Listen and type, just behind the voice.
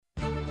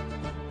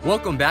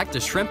Welcome back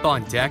to Shrimp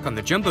on Deck on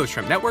the Jumbo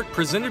Shrimp Network,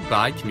 presented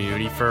by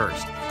Community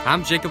First.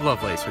 I'm Jacob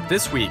Lovelace with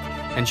This Week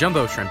in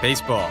Jumbo Shrimp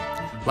Baseball.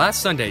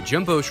 Last Sunday,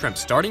 Jumbo Shrimp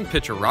starting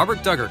pitcher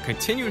Robert Duggar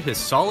continued his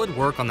solid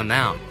work on the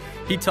mound.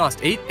 He tossed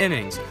 8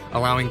 innings,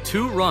 allowing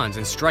 2 runs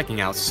and striking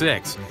out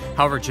 6.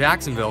 However,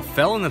 Jacksonville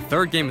fell in the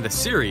third game of the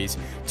series,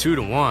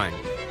 2-1.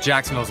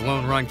 Jacksonville's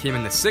lone run came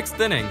in the 6th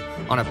inning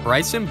on a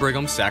Bryson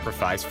Brigham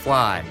sacrifice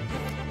fly.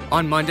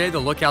 On Monday, the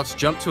Lookouts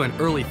jumped to an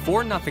early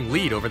 4-0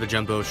 lead over the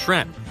Jumbo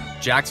Shrimp.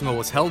 Jacksonville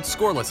was held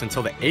scoreless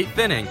until the 8th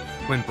inning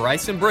when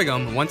Bryson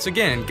Brigham once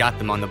again got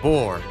them on the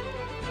board.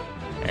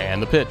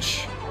 And the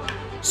pitch.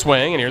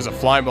 Swing, and here's a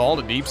fly ball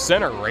to deep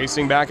center.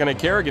 Racing back on a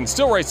Kerrigan,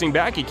 still racing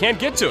back, he can't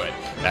get to it.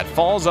 That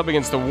falls up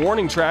against the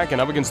warning track and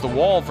up against the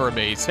wall for a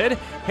base hit.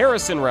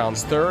 Harrison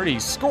rounds third, he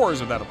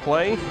scores without a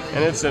play,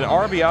 and it's an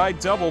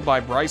RBI double by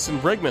Bryson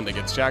Brigham that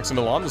gets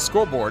Jacksonville on the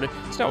scoreboard.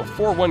 It's now a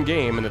 4-1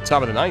 game in the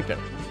top of the 9th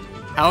inning.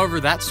 However,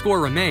 that score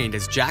remained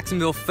as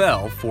Jacksonville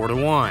fell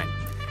 4-1.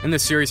 In the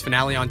series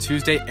finale on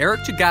Tuesday,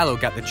 Eric Jagielo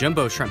got the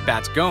Jumbo Shrimp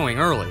bats going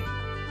early.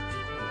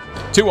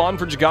 2 on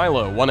for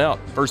Jagielo, 1 out.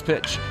 First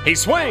pitch. He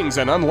swings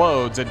and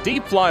unloads a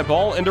deep fly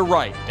ball into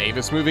right.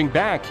 Davis moving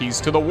back. He's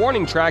to the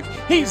warning track.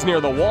 He's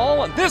near the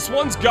wall. This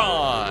one's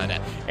gone.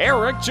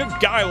 Eric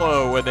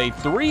Jagielo with a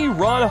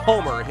 3-run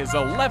homer, his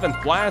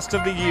 11th blast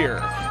of the year.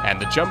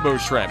 And the Jumbo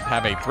Shrimp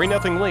have a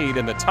 3-0 lead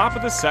in the top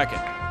of the second.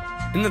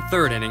 In the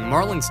third inning,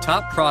 Marlins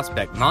top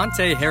prospect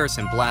Monte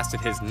Harrison blasted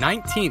his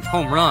 19th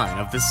home run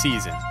of the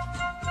season.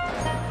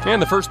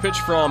 And the first pitch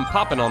from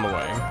Poppin on the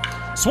way.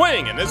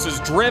 Swing, and this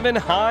is driven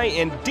high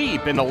and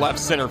deep into left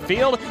center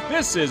field.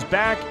 This is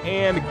back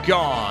and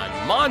gone.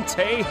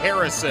 Monte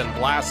Harrison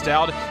blasts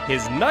out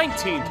his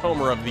 19th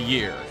homer of the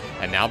year.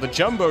 And now the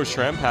Jumbo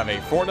Shrimp have a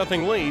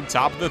 4-0 lead,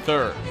 top of the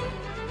third.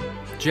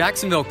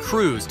 Jacksonville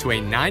cruised to a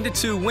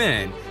 9-2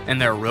 win in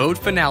their road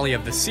finale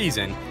of the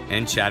season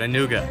in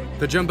Chattanooga.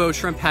 The Jumbo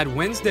Shrimp had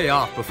Wednesday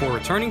off before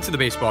returning to the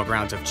baseball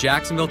grounds of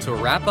Jacksonville to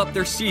wrap up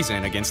their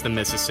season against the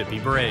Mississippi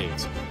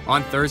Braves.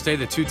 On Thursday,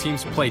 the two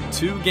teams played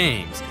 2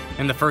 games.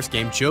 In the first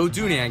game, Joe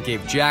Dunand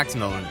gave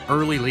Jacksonville an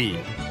early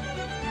lead.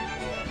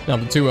 Now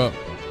the 2-0.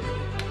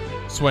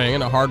 Swing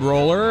and a hard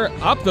roller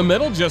up the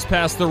middle just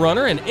past the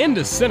runner and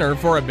into center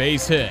for a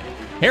base hit.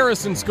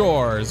 Harrison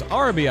scores.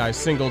 RBI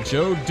single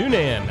Joe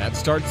Dunand. That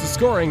starts the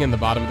scoring in the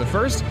bottom of the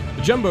first.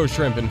 The Jumbo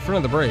Shrimp in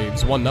front of the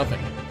Braves, 1-0.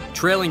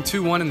 Trailing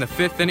 2-1 in the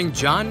 5th inning,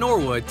 John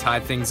Norwood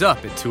tied things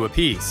up at 2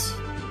 apiece.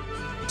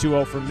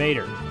 2-0 for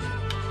Mater.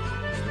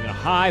 A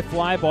high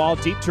fly ball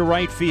deep to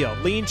right field.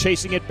 Lean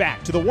chasing it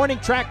back to the warning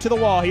track to the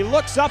wall. He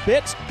looks up,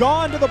 it's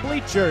gone to the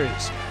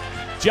bleachers.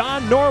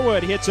 John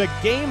Norwood hits a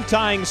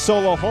game-tying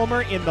solo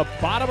homer in the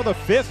bottom of the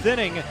 5th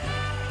inning.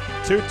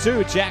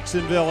 2-2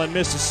 Jacksonville and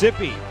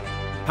Mississippi.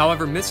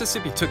 However,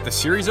 Mississippi took the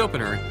series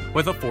opener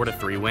with a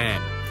 4-3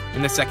 win.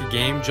 In the second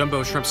game,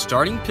 Jumbo Shrimp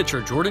starting pitcher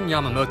Jordan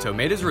Yamamoto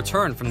made his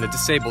return from the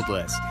disabled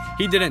list.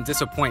 He didn't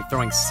disappoint,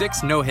 throwing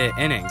 6 no-hit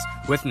innings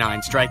with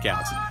 9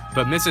 strikeouts.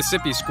 But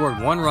Mississippi scored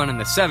 1 run in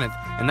the 7th,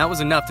 and that was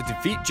enough to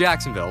defeat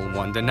Jacksonville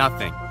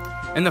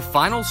 1-0. In the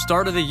final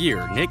start of the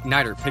year, Nick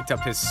Neidert picked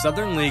up his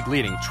Southern League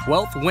leading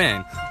 12th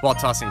win while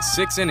tossing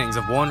 6 innings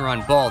of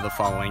 1-run ball the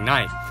following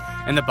night.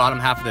 In the bottom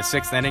half of the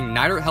 6th inning,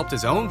 Neidert helped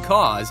his own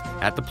cause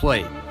at the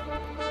plate.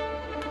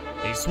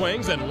 He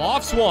swings and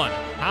lofts one.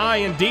 High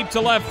and deep to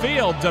left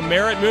field.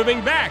 Demerit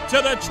moving back to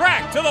the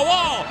track, to the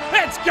wall.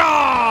 It's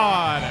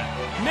gone!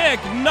 Nick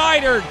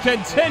Neidert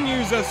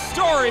continues a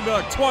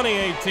storybook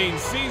 2018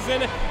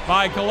 season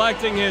by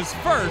collecting his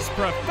first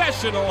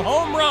professional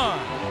home run.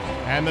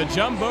 And the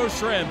Jumbo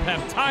Shrimp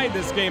have tied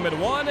this game at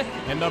 1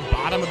 in the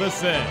bottom of the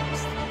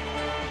 6th.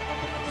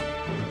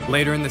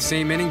 Later in the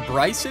same inning,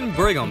 Bryson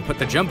Brigham put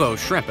the Jumbo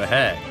Shrimp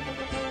ahead.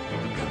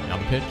 Now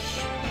the pitch.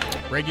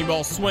 Breaking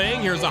ball swing.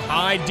 Here's a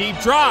high, deep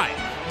drive.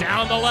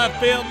 Down the left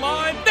field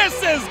line. This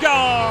is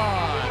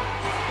gone!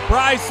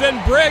 Bryson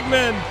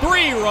Brigham,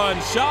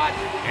 3-run shot.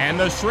 And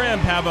the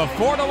Shrimp have a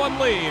 4-1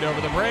 lead over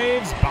the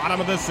Braves,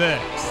 bottom of the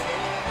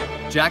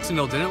 6th.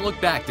 Jacksonville didn't look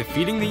back,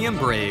 defeating the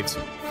M-Braves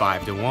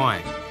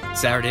 5-1.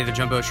 Saturday, the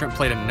Jumbo Shrimp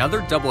played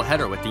another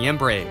doubleheader with the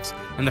M-Braves.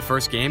 In the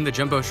first game, the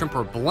Jumbo Shrimp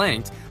were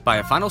blanked by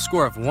a final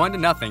score of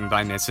 1-0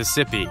 by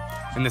Mississippi.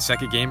 In the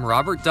second game,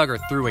 Robert Duggar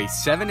threw a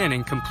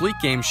 7-inning complete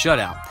game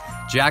shutout.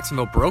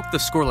 Jacksonville broke the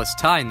scoreless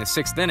tie in the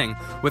 6th inning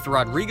with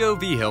Rodrigo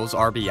Vigil's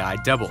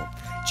RBI double.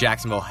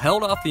 Jacksonville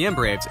held off the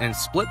M-Braves and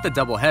split the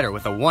doubleheader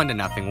with a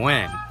 1-0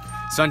 win.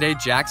 Sunday,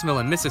 Jacksonville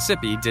and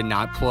Mississippi did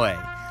not play.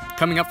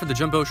 Coming up for the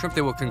Jumbo Shrimp,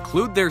 they will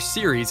conclude their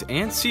series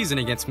and season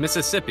against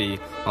Mississippi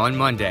on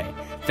Monday.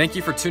 Thank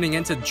you for tuning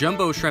in to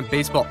Jumbo Shrimp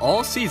Baseball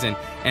all season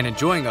and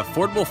enjoying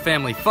affordable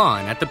family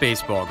fun at the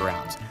baseball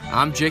grounds.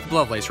 I'm Jacob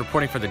Lovelace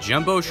reporting for the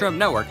Jumbo Shrimp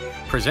Network,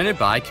 presented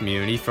by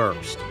Community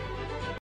First.